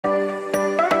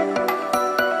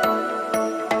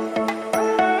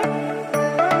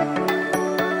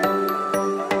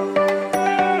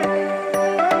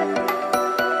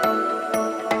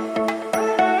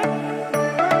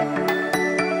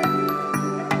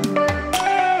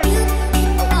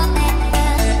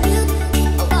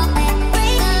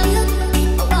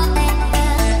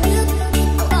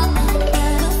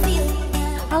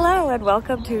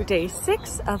welcome to day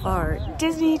 6 of our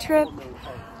Disney trip.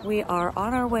 We are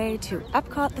on our way to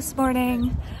Epcot this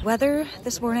morning. Weather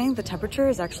this morning, the temperature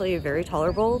is actually very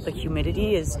tolerable. The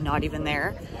humidity is not even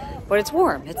there, but it's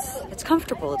warm, it's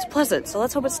comfortable, it's pleasant. So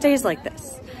let's hope it stays like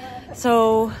this.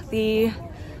 So the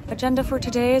agenda for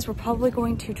today is we're probably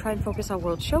going to try and focus on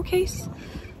World Showcase,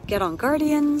 get on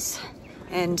Guardians,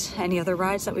 and any other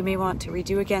rides that we may want to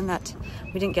redo again that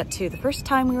we didn't get to the first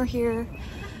time we were here.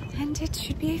 And it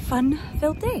should be a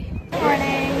fun-filled day. Good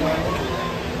morning.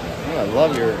 Oh, I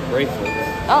love your bracelet.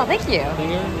 Oh, thank you.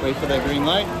 Finger, wait for that green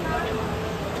light.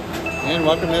 And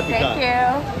welcome to Epcot. Thank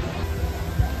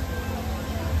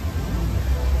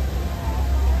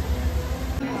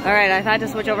you. All right, I've had to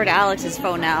switch over to Alex's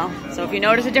phone now. So if you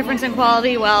notice a difference in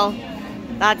quality, well,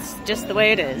 that's just the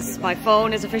way it is. My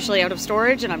phone is officially out of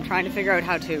storage and I'm trying to figure out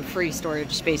how to free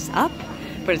storage space up,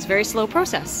 but it's a very slow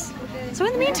process. So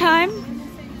in the meantime,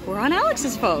 we're on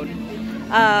Alex's phone.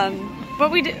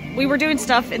 But we were doing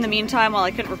stuff in the meantime while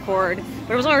I couldn't record,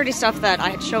 but it was already stuff that I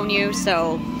had shown you,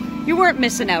 so you weren't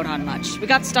missing out on much. We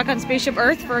got stuck on Spaceship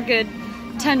Earth for a good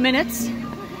 10 minutes,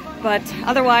 but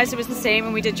otherwise it was the same,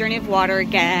 and we did Journey of Water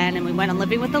again, and we went on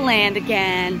Living with the Land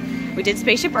again. We did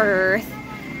Spaceship Earth.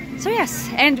 So yes,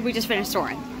 and we just finished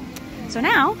Soarin'. So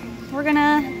now we're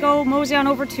gonna go mosey on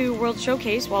over to World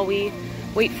Showcase while we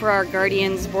wait for our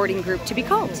Guardians boarding group to be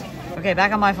called. Okay,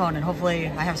 back on my phone, and hopefully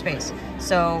I have space.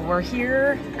 So we're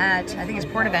here at, I think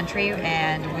it's Port of Entry,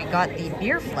 and we got the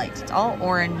beer flight. It's all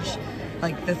orange,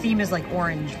 like the theme is like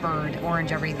orange bird,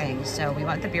 orange everything. So we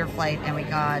went the beer flight and we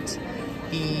got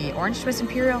the Orange Twist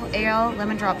Imperial Ale,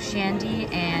 Lemon Drop Shandy,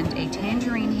 and a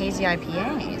Tangerine Hazy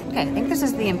IPA. Okay, I think this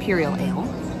is the Imperial Ale.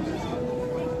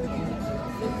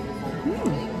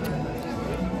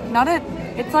 Not it,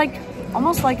 it's like,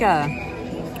 almost like a,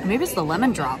 maybe it's the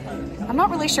Lemon Drop. I'm not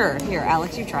really sure. Here,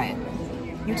 Alex, you try it.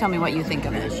 You tell me what you think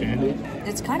of it. Shandy.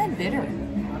 It's kind of bitter.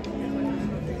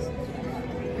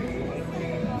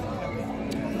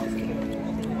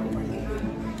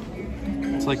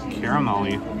 It's like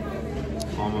caramelly,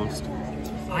 almost.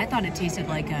 I thought it tasted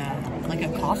like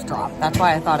a cough drop. That's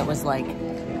why I thought it was like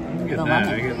the lemon.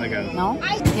 I get like a... No?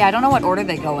 Yeah, I don't know what order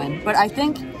they go in, but I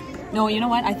think, no, you know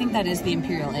what? I think that is the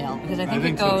Imperial Ale, because I think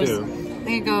it goes, so too. I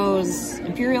think it goes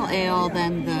Imperial Ale,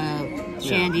 then the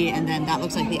Shandy, and then that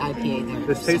looks like the IPA there.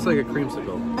 This tastes like a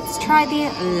creamsicle. Let's try the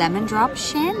Lemon Drop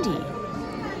Shandy.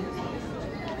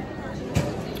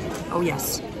 Oh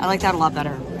yes, I like that a lot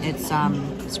better. It's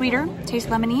sweeter, tastes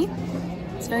lemony.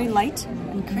 It's very light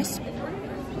and crisp.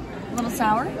 A little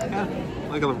sour. Yeah,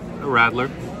 like a Radler.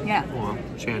 Yeah. Well,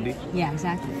 Shandy. Yeah,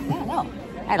 exactly. Yeah, no,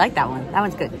 I like that one. That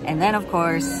one's good. And then of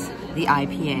course, the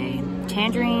IPA.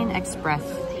 Tangerine Express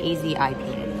Hazy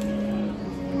IPA.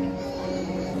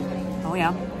 Oh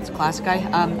yeah, it's a classic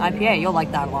IPA. You'll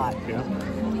like that a lot. Yeah.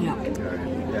 Yeah.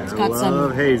 Yeah, It's got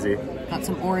some hazy. Got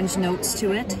some orange notes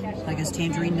to it, I guess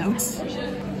tangerine notes.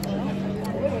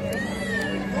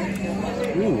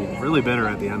 Ooh, really bitter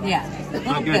at the end. Yeah, a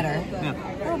little bitter. Yeah.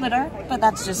 A little bitter, but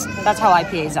that's how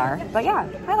IPAs are. But yeah,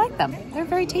 I like them. They're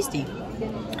very tasty.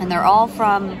 And they're all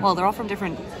from, well, they're all from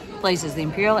different places. The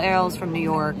Imperial Ale's from New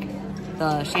York,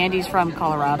 the Shandy's from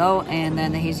Colorado, and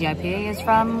then the Hazy IPA is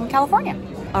from California.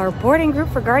 Our boarding group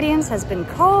for Guardians has been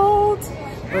called.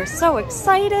 We're so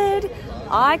excited.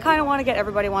 I kind of want to get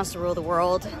Everybody Wants to Rule the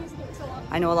World.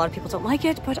 I know a lot of people don't like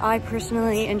it, but I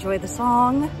personally enjoy the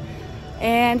song.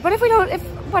 But if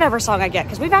whatever song I get,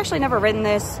 because we've actually never ridden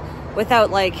this without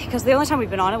because the only time we've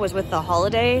been on it was with the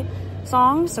holiday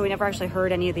songs, so we never actually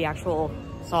heard any of the actual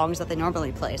songs that they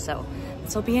normally play. So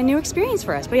this will be a new experience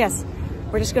for us. But yes,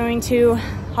 we're just going to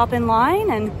hop in line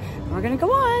and we're gonna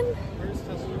go on.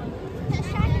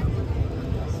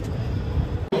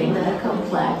 The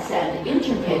complex and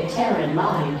intricate Terran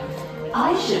mind,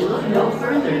 I should look no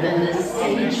further than the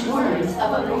sage words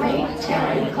of a great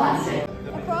Terran classic.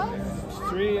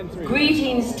 3 and 3.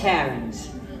 Greetings, Terrans.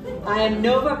 I am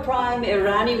Nova Prime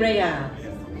Irani Real,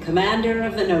 commander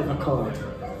of the Nova Corps.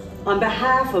 On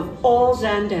behalf of all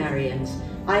Xandarians,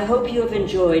 I hope you have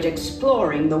enjoyed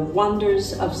exploring the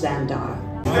wonders of Xandar.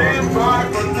 Stand by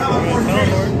for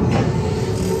teleportation.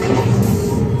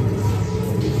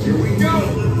 Here we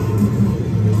go.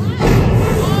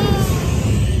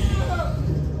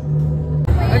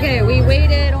 Okay, we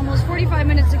waited almost 45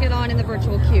 minutes to get on in the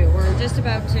virtual queue. We're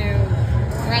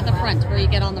at the front where you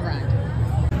get on the ride.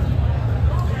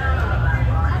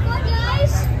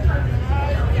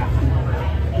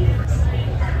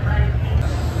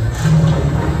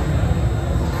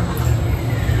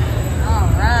 All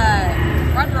right,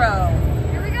 front row.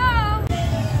 Here we go.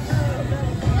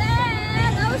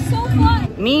 Yeah, that was so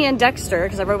fun. Me me and Dexter,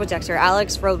 because I rode with Dexter,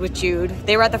 Alex rode with Jude.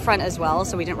 They were at the front as well,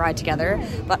 so we didn't ride together.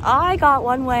 But I got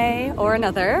one way or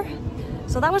another,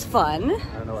 so that was fun.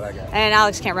 I don't know what I got. And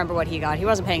Alex can't remember what he got. He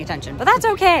wasn't paying attention, but that's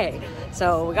okay.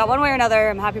 So we got one way or another.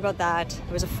 I'm happy about that.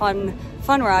 It was a fun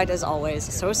ride as always.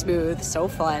 So smooth, so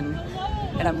fun.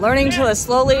 And I'm learning to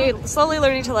slowly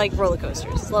learning to like roller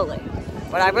coasters, slowly.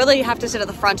 But I really have to sit at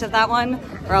the front of that one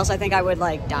or else I think I would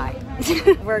like die.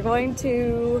 We're going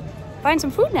to find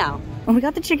some food now. Well, we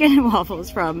got the chicken and waffles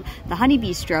from the Honey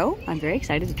Bistro. I'm very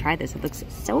excited to try this. It looks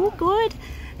so good.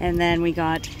 And then we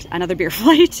got another beer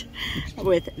flight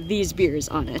with these beers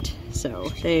on it. So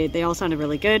they all sounded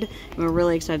really good. And we're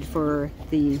really excited for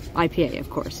the IPA,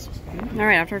 of course. All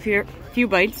right, after a few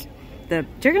bites, the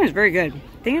chicken is very good.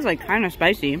 I think it's like kind of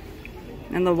spicy.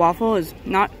 And the waffle is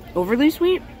not overly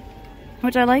sweet,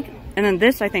 which I like. And then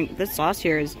this, I think this sauce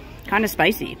here is kind of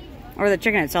spicy. Or the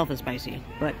chicken itself is spicy.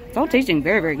 But it's all tasting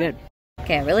very, very good.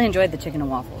 Okay, I really enjoyed the chicken and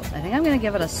waffles. I think I'm gonna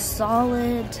give it a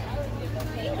solid...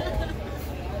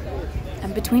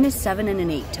 I'm between a 7 and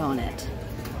an 8 on it.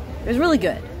 It was really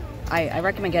good. I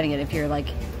recommend getting it if you're like,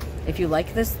 if you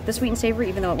like the sweet and savory,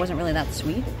 even though it wasn't really that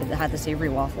sweet. It had the savory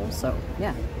waffles, so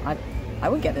yeah, I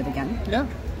would get it again. Yeah,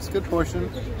 it's a good portion.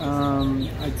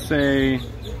 I'd say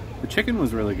the chicken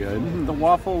was really good. The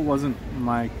waffle wasn't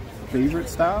my favorite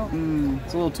style.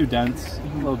 It's a little too dense,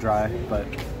 a little dry, but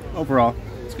overall,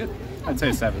 it's good. I'd say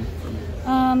a 7 for me.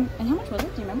 And how much was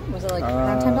it? Do you remember? Was it like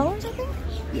around $10, I think?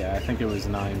 Yeah, I think it was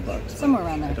 $9. Somewhere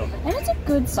around there. And it's a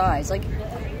good size. Like,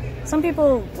 some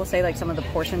people will say like some of the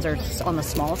portions are on the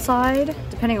small side,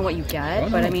 depending on what you get.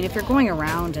 But I mean, if you're going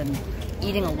around and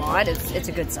eating a lot, it's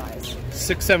a good size.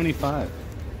 $6.75.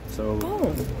 So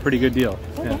pretty good deal.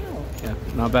 Yeah. Wow. Yeah,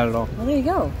 not bad at all. Well, there you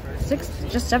go. Just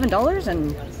 $7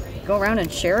 and go around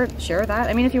and share that.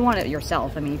 I mean, if you want it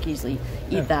yourself, I mean, you can easily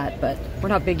eat that, but we're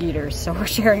not big eaters, so we're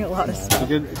sharing a lot of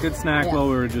stuff. It's a good snack while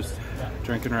we were just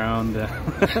drinking around World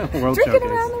Drinking Showcase.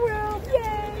 around the world,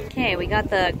 yay! Okay, we got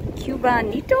the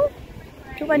Cubanito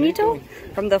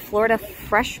from the Florida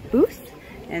Fresh booth,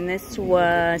 and this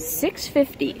was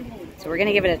 $6.50. So we're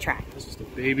gonna give it a try. It's just a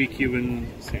baby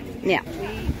Cuban sandwich. Yeah.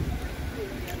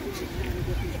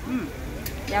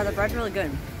 Yeah, the bread's really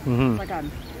good. It's like a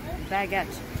baguette.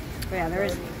 But yeah,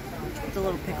 it's a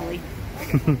little pickly.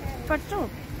 But still,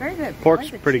 very good. Pork's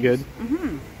I like pretty cheese.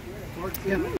 good.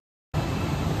 Yeah.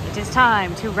 It is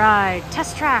time to ride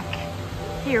Test Track.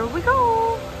 Here we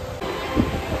go.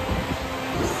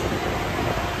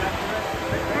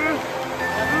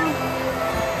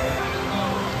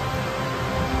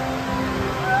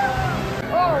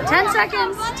 Oh, 10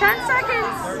 seconds. 10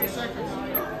 seconds.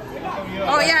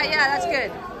 Oh yeah, that's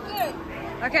good.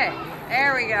 Okay,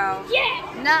 there we go.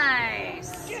 Yeah!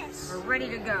 Nice. Yes! We're ready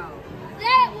to go.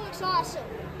 That looks awesome.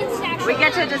 We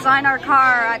get to design our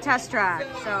car at Test Track.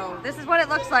 So this is what it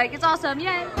looks like. It's awesome.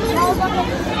 Yay. Let's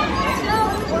go.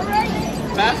 We're ready.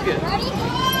 Basket. Ready?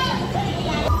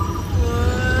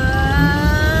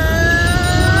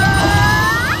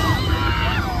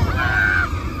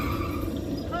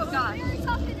 Oh God.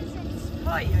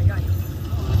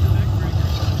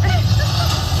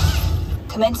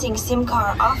 Commencing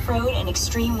SimCar off-road and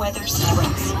extreme weather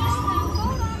sequence.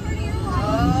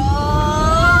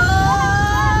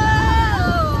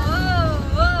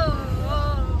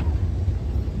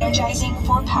 Energizing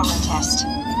for power test.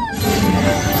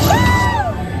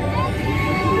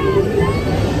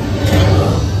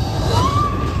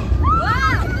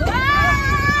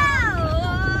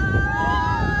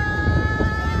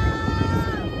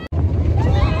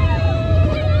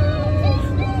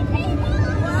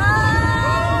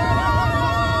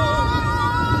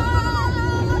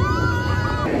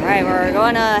 Alright, we're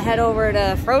going to head over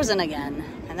to Frozen again,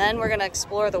 and then we're going to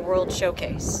explore the World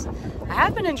Showcase. I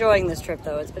have been enjoying this trip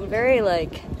though. It's been very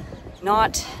like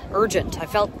not urgent. I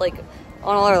felt like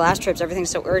on all our last trips everything's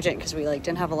so urgent because we like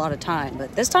didn't have a lot of time,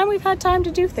 but this time we've had time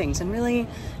to do things and really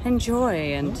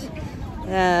enjoy and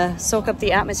soak up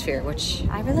the atmosphere, which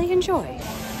I really enjoy.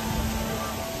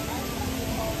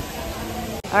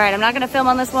 Alright, I'm not going to film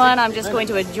on this one. I'm just going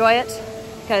to enjoy it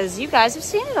because you guys have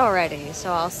seen it already.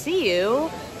 So I'll see you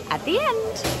at the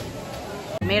end.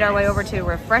 We made our way over to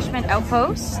Refreshment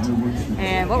Outpost,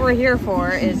 and what we're here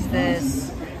for is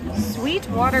this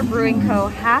Sweetwater Brewing Co.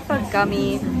 Half a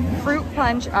Gummy Fruit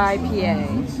Punch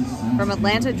IPA from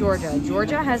Atlanta, Georgia.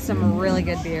 Georgia has some really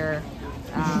good beer,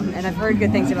 and I've heard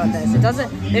good things about this.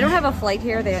 They don't have a flight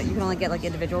here. You can only get like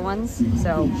individual ones.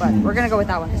 So, but we're gonna go with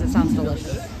that one because it sounds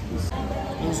delicious.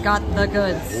 He's got the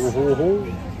goods.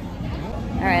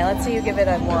 All right, let's see you give it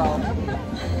a whirl.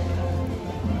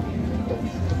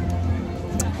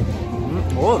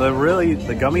 Oh,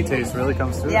 the gummy taste really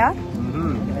comes through. Yeah?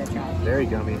 Mm-hmm. Give it a try. Very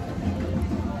gummy.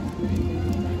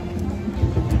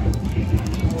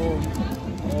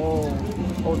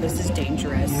 Oh, this is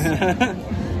dangerous.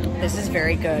 This is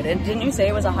very good. And didn't you say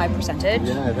it was a high percentage?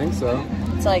 Yeah, I think so.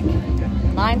 It's like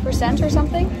 9% or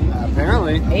something?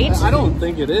 Apparently. 8? I don't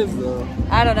think it is though.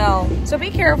 I don't know. So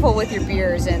be careful with your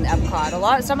beers in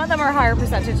Epcot. Some of them are higher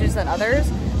percentages than others,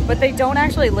 but they don't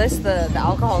actually list the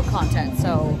alcohol content.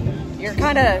 So you're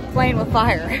kind of playing with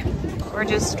fire. We're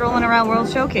just strolling around World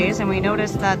Showcase and we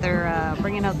noticed that they're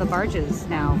bringing out the barges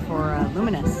now for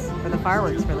Luminous, for the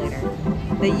fireworks for later.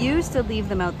 They used to leave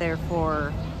them out there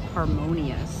for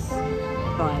Harmonious,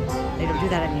 but they don't do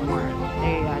that anymore.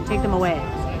 They take them away.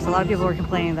 So a lot of people were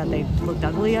complaining that they looked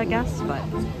ugly, I guess, but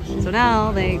so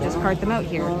now they just cart them out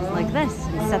here like this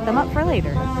and set them up for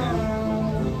later.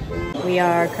 We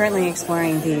are currently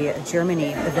exploring the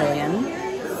Germany Pavilion.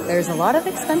 There's a lot of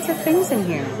expensive things in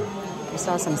here. We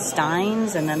saw some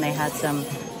steins and then they had some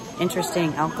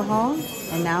interesting alcohol,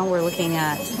 and now we're looking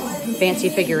at fancy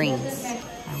figurines.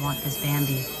 I want this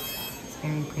Bambi. It's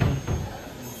very pretty.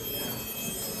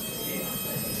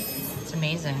 It's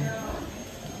amazing.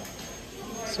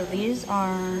 So these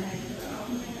are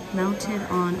mounted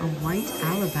on a white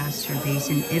alabaster base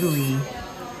in Italy.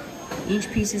 Each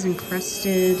piece is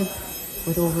encrusted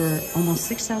with over almost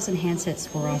 6,000 handset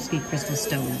Swarovski crystal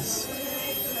stones.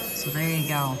 So there you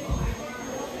go.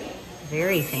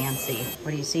 Very fancy.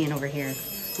 What are you seeing over here?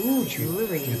 Ooh,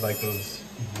 jewelry. You like those?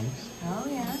 Oh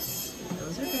yes,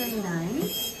 those are very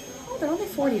nice. Oh, they're only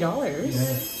 $40.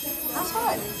 Yeah. That's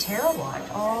not terrible.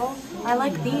 I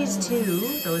like these too.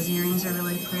 Those earrings are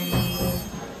really pretty.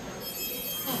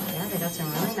 Yeah, they got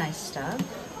some really nice stuff.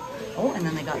 Oh, and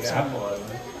then they got some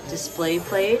display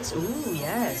plates. Ooh,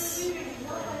 yes.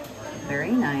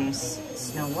 Very nice.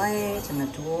 Snow White and the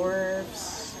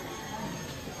dwarves.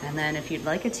 And then if you'd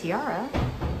like a tiara,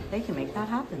 they can make that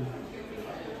happen.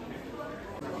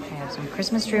 I have some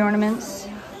Christmas tree ornaments,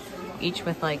 each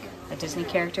with like a Disney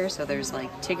character. So there's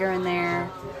like Tigger in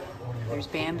there, there's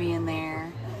Bambi in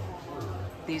there.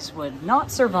 These would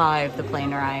not survive the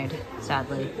plane ride,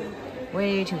 sadly.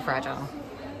 Way too fragile.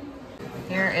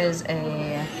 Here is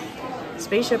a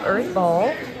Spaceship Earth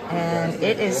ball, and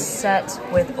it is set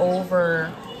with over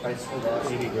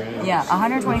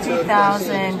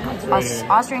 122,000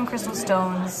 Austrian crystal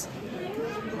stones.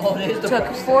 It took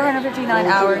 459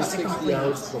 hours to complete.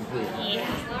 Yeah.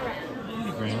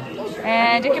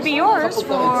 And it could be yours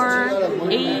for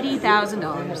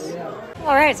 $80,000.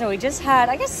 All right, so we just had,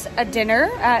 I guess, a dinner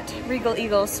at Regal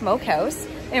Eagle Smokehouse,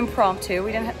 impromptu.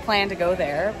 We didn't plan to go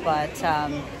there, but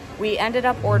we ended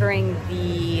up ordering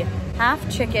the half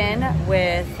chicken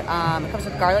with, it comes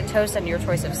with garlic toast and your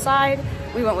choice of side.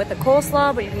 We went with the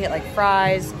coleslaw, but you can get like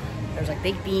fries. There's like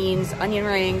baked beans, onion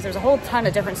rings. There's a whole ton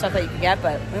of different stuff that you can get,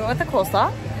 but we went with the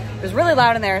coleslaw. It was really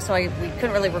loud in there, so we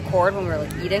couldn't really record when we were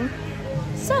like eating.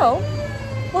 So,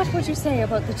 what would you say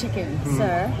about the chicken,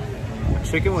 sir? The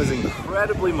chicken was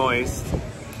incredibly moist.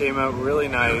 Came out really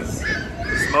nice.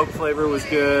 The smoke flavor was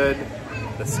good.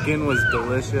 The skin was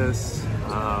delicious.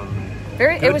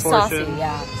 It was portion. saucy,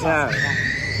 yeah. Saucy, yeah.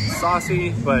 Saucy,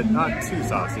 but not too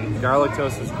saucy. Garlic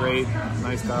toast was great.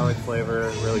 Nice garlic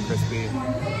flavor, really crispy.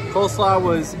 Coleslaw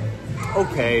was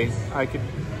okay. I could,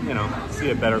 see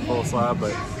a better coleslaw,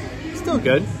 but still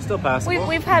good, still passable.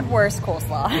 We've had worse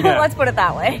coleslaw. Yeah. Let's put it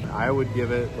that way. I would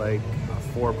give it like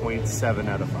a 4.7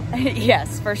 out of 5.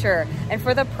 Yes, for sure. And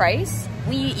for the price,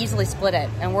 we easily split it,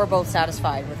 and we're both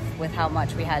satisfied with how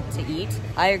much we had to eat.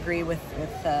 I agree with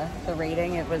the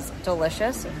rating. It was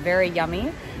delicious, very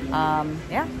yummy.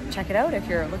 Yeah, check it out if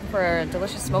you're looking for a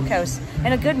delicious smokehouse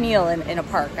and a good meal in a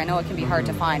park. I know it can be hard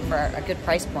to find for a good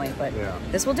price point, but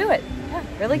this will do it. Yeah,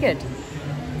 really good.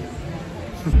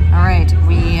 All right,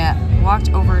 we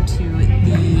walked over to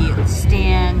the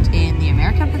stand in the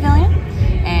American Pavilion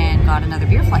and got another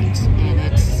beer flight, and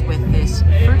it's with this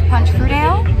Fruit Punch Fruit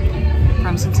Ale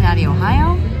from Cincinnati,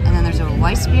 Ohio, and then there's a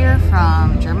Weiss beer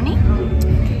from Germany,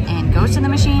 and Ghost in the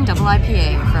Machine Double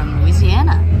IPA from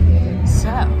Louisiana. So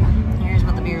here's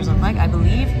what the beers look like. I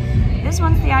believe this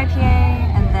one's the IPA,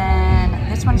 and then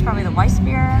this one's probably the Weiss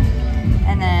beer,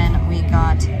 and then we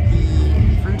got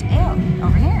the Fruit Ale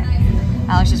over here.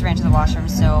 Alex just ran to the washroom,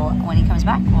 so when he comes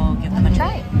back, we'll give them a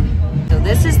try. So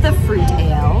this is the Fruit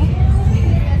Ale.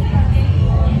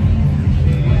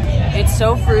 It's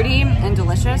so fruity and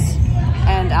delicious,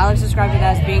 and Alex described it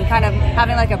as being kind of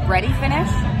having like a bready finish.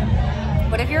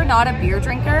 But if you're not a beer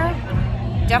drinker,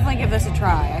 definitely give this a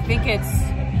try. I think it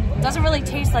doesn't really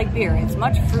taste like beer. It's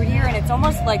much fruitier, and it's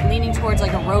almost like leaning towards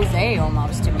like a rosé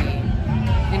almost to me.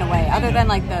 in a way, other than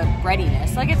like the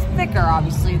breadiness. Like it's thicker,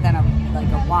 obviously, than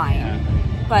a wine,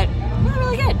 but really,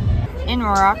 really good. In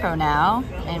Morocco now,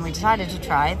 and we decided to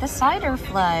try the cider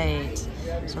flight.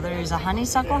 So there's a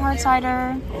honeysuckle hard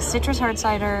cider, a citrus hard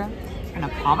cider, and a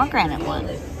pomegranate one.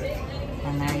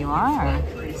 And there you are.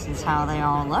 This is how they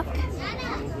all look.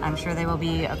 I'm sure they will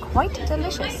be quite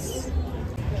delicious.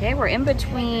 Okay, we're in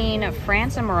between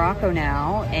France and Morocco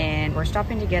now, and we're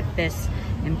stopping to get this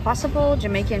Impossible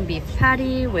Jamaican beef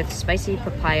patty with spicy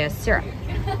papaya syrup.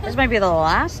 This might be the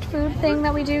last food thing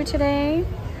that we do today,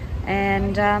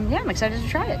 and yeah, I'm excited to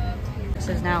try it. This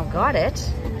has now got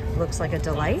it. Looks like a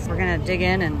delight. We're gonna dig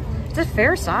in, and it's a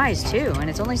fair size too, and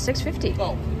it's only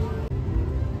 $6.50.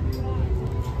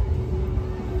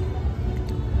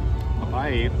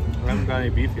 I haven't got any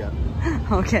beef yet.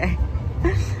 Okay.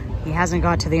 He hasn't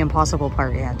got to the impossible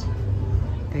part yet.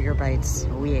 Bigger bites.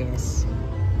 Oh yes.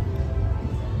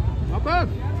 Not bad.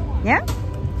 Yeah?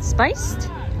 Spiced?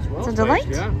 It's a delight?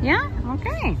 Yeah. Yeah?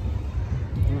 Okay.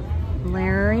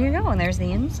 There you go. And there's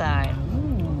the inside.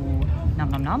 Ooh. Nom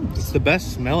nom nom. It's the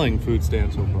best smelling food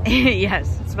stand so far.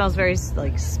 Yes. It smells very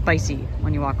like spicy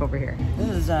when you walk over here. This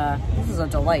is a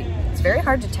delight. It's very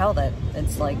hard to tell that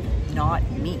it's like not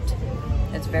meat.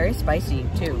 It's very spicy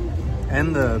too.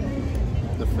 And the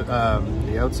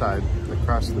outside, the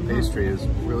crust of the pastry is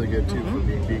really good too for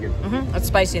being vegan. It's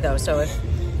spicy though, so if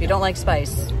you don't like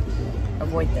spice,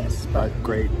 avoid this. But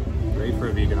great for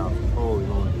a vegan option. Holy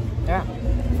moly. Yeah.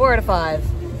 4 out of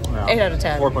 5. Well, 8 out of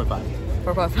 10. 4.5.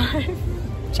 4.5.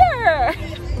 Sure.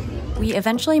 We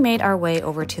eventually made our way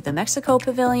over to the Mexico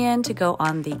Pavilion to go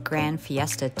on the Grand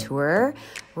Fiesta tour.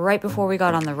 Right before we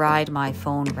got on the ride, my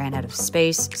phone ran out of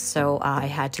space, so I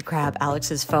had to grab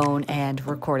Alex's phone and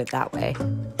record it that way.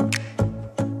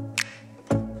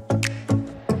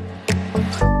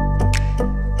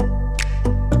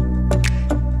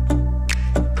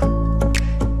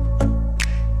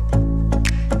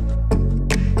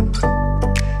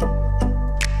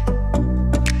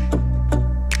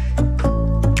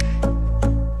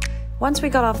 Once we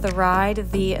got off the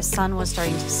ride, the sun was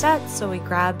starting to set, so we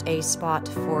grabbed a spot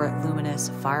for Luminous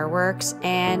fireworks,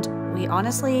 and we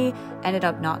honestly ended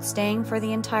up not staying for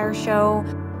the entire show,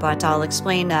 but I'll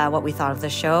explain what we thought of the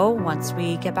show once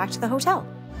we get back to the hotel.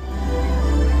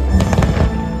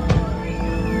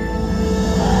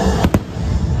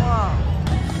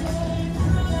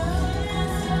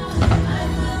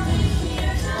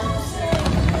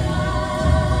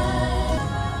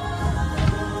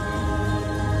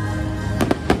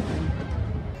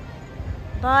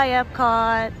 Bye,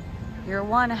 Epcot. You're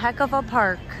one heck of a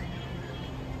park.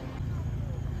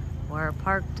 We're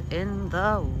parked in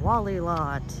the Wally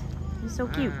lot. He's so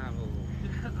cute.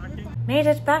 Made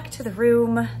it back to the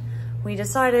room. We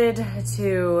decided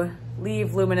to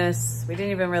leave Luminous. We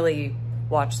didn't even really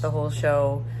watch the whole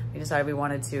show. We decided we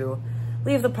wanted to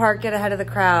leave the park, get ahead of the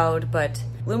crowd, but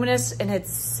Luminous in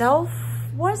itself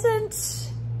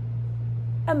wasn't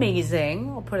amazing.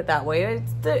 I'll put it that way.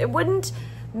 It wouldn't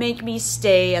make me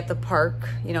stay at the park,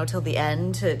 you know, till the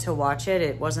end to watch it.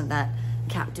 It wasn't that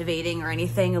captivating or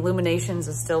anything. Illuminations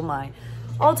is still my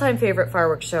all-time favorite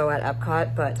fireworks show at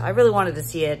Epcot, but I really wanted to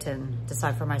see it and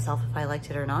decide for myself if I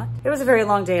liked it or not. It was a very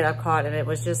long day at Epcot, and it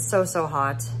was just so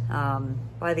hot.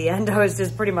 By the end, I was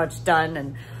just pretty much done.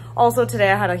 And also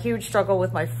today I had a huge struggle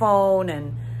with my phone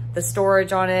and the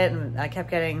storage on it, and I kept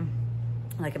getting,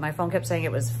 like, my phone kept saying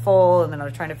it was full, and then I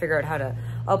was trying to figure out how to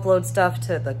upload stuff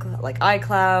to the like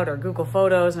iCloud or Google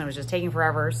Photos, and it was just taking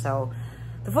forever. So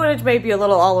the footage may be a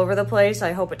little all over the place.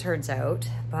 I hope it turns out,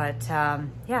 but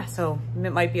yeah, so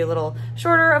it might be a little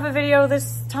shorter of a video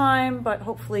this time, but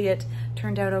hopefully it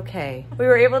turned out okay. We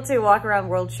were able to walk around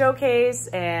World Showcase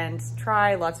and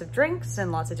try lots of drinks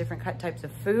and lots of different types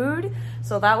of food,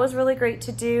 so that was really great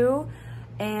to do,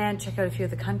 and check out a few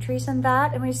of the countries and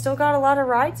that. And we still got a lot of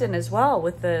rides in as well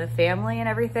with the family and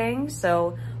everything.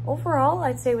 So overall,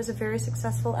 I'd say it was a very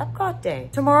successful Epcot day.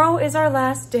 Tomorrow is our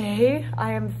last day.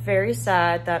 I am very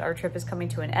sad that our trip is coming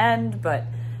to an end, but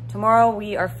tomorrow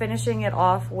we are finishing it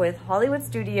off with Hollywood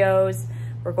Studios.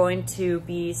 We're going to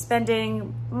be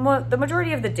spending the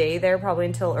majority of the day there, probably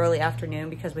until early afternoon,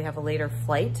 because we have a later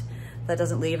flight that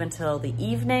doesn't leave until the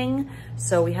evening.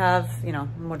 So we have, you know,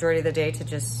 majority of the day to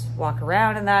just walk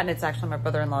around and that, and it's actually my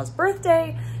brother-in-law's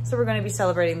birthday, so we're going to be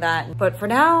celebrating that. But for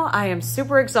now, I am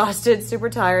super exhausted, super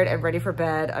tired, and ready for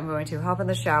bed. I'm going to hop in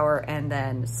the shower and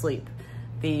then sleep.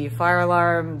 The fire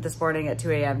alarm this morning at 2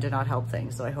 a.m. did not help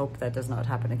things, so I hope that does not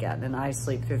happen again and I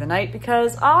sleep through the night,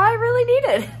 because I really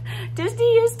need it. Disney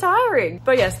is tiring.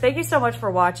 But yes, thank you so much for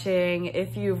watching.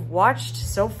 If you've watched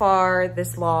so far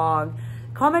this long,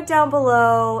 comment down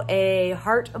below a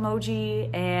heart emoji,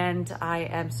 and I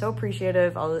am so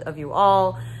appreciative of you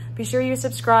all. Be sure you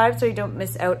subscribe so you don't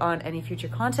miss out on any future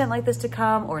content like this to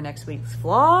come or next week's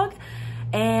vlog.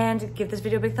 And give this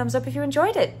video a big thumbs up if you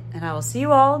enjoyed it. And I will see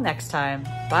you all next time.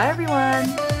 Bye,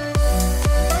 everyone.